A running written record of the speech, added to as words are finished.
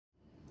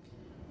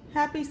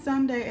Happy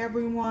Sunday,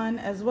 everyone,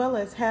 as well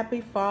as happy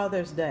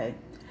Father's Day.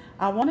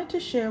 I wanted to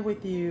share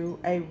with you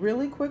a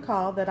really quick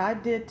haul that I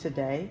did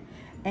today,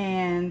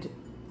 and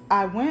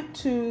I went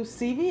to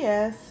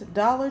CVS,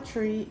 Dollar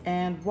Tree,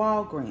 and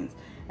Walgreens,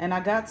 and I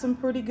got some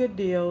pretty good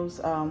deals.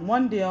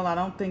 One deal I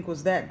don't think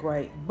was that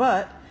great,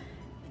 but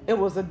it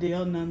was a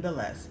deal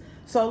nonetheless.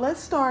 So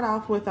let's start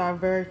off with our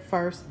very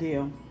first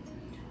deal.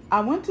 I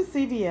went to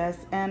CVS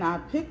and I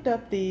picked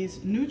up these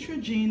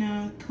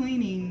Neutrogena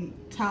cleaning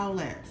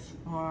towelettes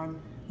or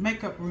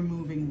makeup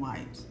removing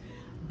wipes.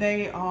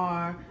 They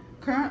are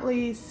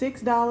currently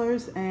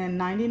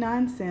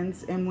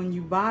 $6.99, and when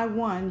you buy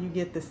one, you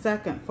get the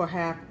second for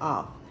half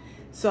off.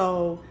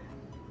 So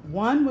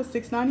one was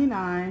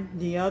 $6.99,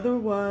 the other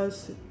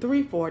was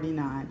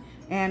 $3.49,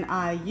 and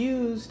I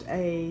used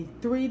a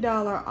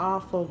 $3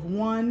 off of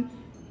one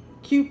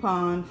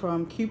coupon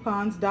from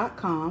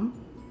coupons.com.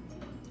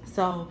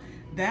 So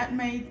that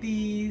made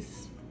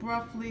these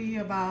roughly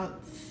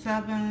about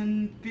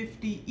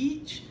 $7.50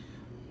 each.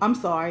 I'm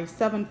sorry,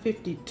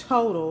 $7.50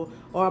 total,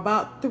 or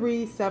about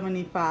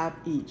 $3.75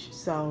 each.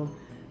 So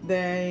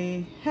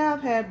they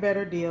have had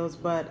better deals,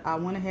 but I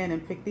went ahead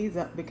and picked these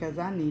up because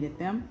I needed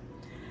them.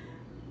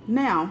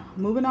 Now,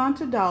 moving on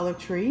to Dollar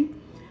Tree.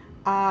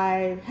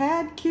 I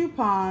had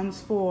coupons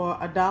for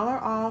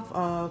 $1 off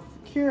of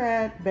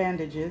Curad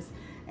bandages,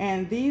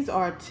 and these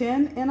are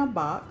 10 in a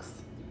box.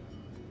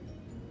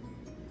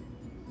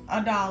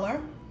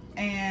 $1,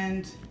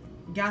 and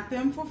got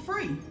them for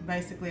free.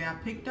 Basically, I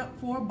picked up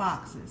 4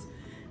 boxes,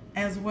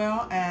 as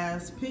well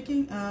as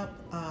picking up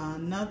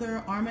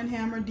another Arm &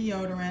 Hammer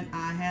deodorant.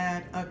 I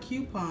had a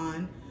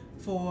coupon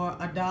for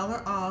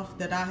 $1 off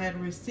that I had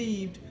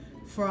received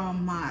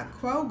from my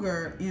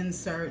Kroger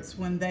inserts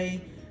when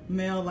they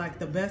mail like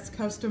the best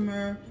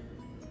customer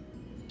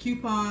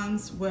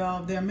coupons.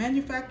 Well, they're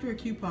manufacturer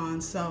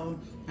coupons, so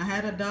I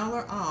had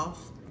 $1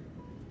 off.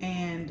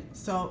 And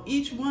so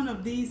each one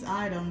of these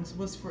items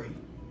was free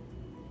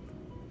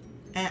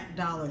at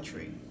Dollar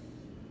Tree.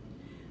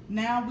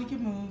 Now we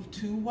can move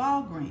to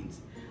Walgreens.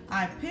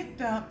 I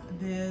picked up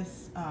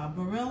this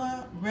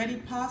Barilla Ready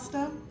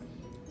Pasta.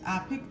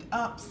 I picked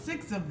up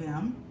 6 of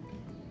them,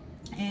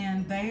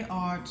 and they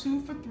are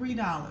 2 for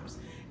 $3.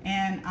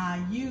 And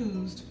I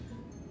used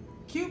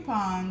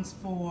coupons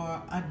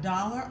for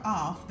 $1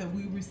 off that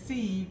we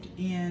received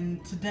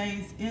in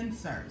today's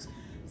inserts.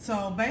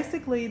 So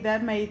basically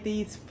that made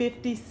these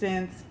 50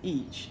 cents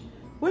each,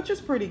 which is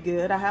pretty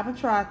good. I haven't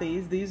tried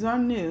these. These are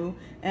new,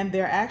 and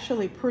they're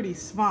actually pretty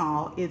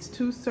small. It's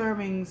 2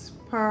 servings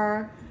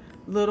per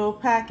little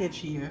package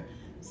here.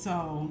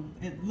 So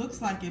it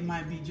looks like it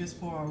might be just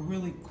for a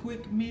really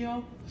quick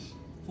meal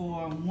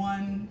for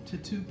 1 to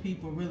 2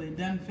 people. Really, it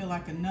doesn't feel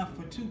like enough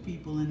for 2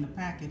 people in the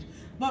package.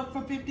 But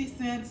for 50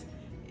 cents,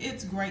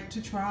 it's great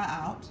to try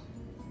out.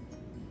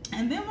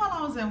 And then while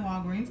I was at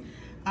Walgreens,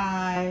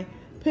 I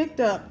picked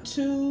up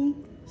 2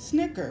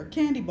 Snicker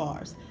candy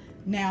bars.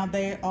 Now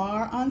they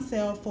are on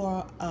sale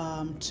for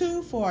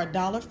 2 for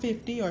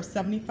 $1.50 or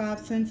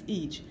 75 cents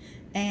each,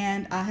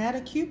 and I had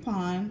a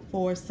coupon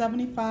for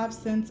 75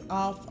 cents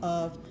off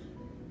of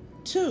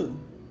 2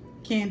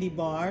 candy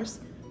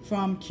bars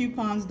from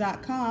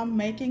coupons.com,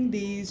 making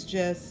these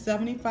just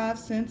 75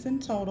 cents in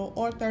total,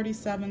 or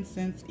 37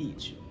 cents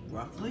each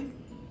roughly.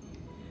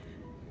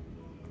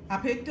 I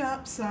picked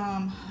up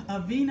some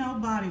Aveeno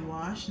body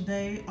wash.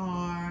 They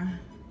are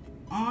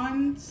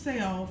on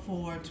sale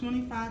for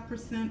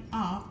 25%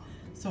 off,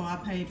 so I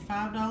paid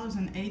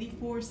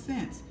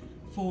 $5.84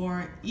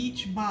 for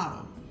each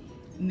bottle.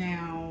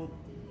 Now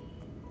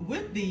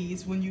with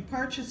these, when you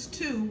purchase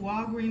 2,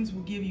 Walgreens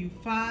will give you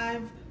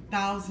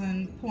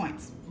 5,000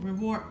 points,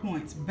 reward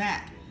points,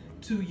 back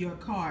to your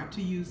card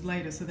to use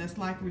later. So that's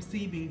like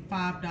receiving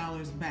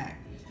 $5 back.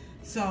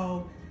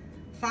 So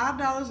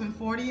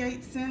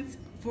 $5.48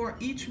 for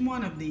each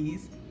one of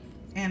these,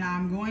 and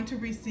I'm going to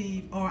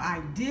receive, or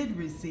I did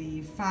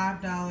receive,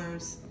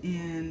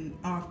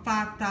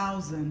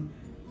 $5,000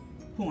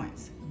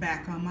 points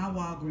back on my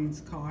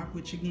Walgreens card,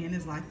 which again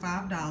is like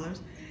 $5,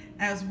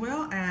 as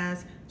well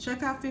as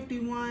Checkout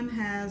 51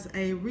 has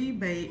a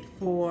rebate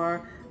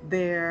for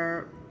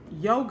their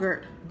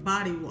yogurt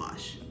body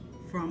wash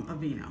from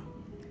Aveeno.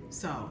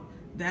 So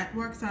that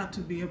works out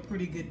to be a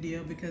pretty good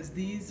deal, because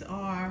these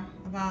are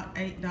about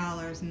 $8,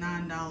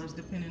 $9,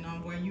 depending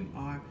on where you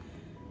are.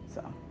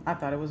 So I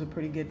thought it was a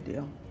pretty good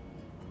deal.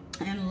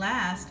 And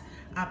last,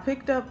 I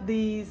picked up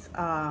these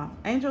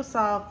Angel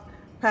Soft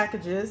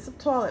packages of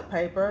toilet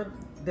paper.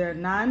 They're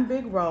 9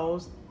 big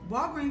rolls.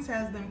 Walgreens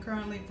has them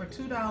currently for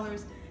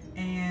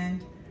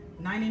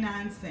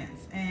 $2.99,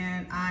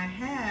 and I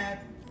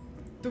had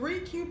 3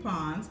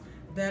 coupons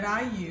that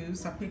I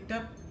used. I picked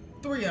up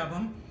 3 of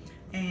them,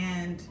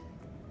 and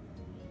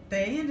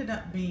they ended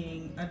up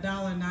being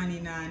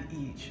 $1.99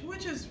 each,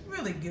 which is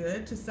really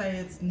good to say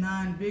it's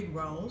 9 big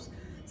rolls.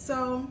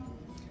 So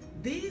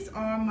these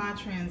are my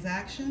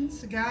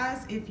transactions.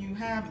 Guys, if you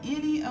have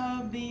any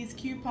of these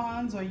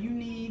coupons or you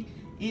need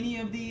any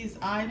of these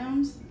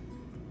items,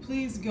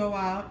 please go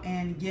out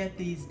and get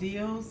these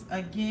deals.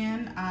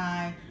 Again,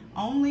 I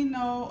only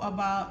know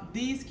about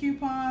these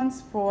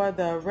coupons for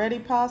the ready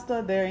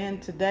pasta. They're in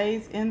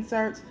today's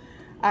inserts.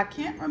 I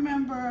can't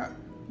remember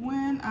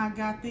when I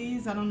got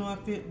these. I don't know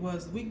if it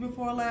was the week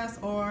before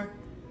last or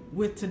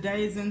with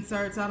today's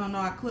inserts. I don't know.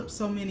 I clipped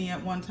so many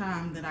at one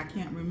time that I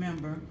can't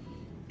remember.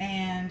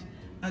 And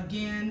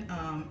again,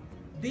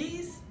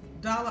 these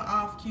dollar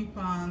off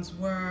coupons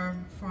were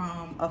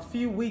from a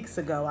few weeks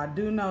ago. I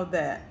do know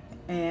that.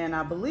 And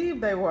I believe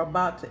they were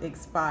about to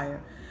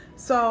expire.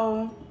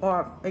 So,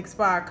 or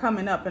expire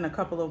coming up in a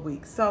couple of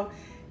weeks. So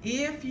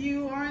if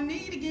you are in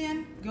need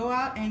again, go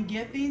out and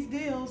get these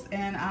deals,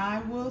 and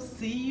I will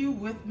see you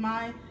with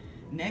my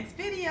next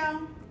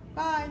video.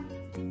 Bye.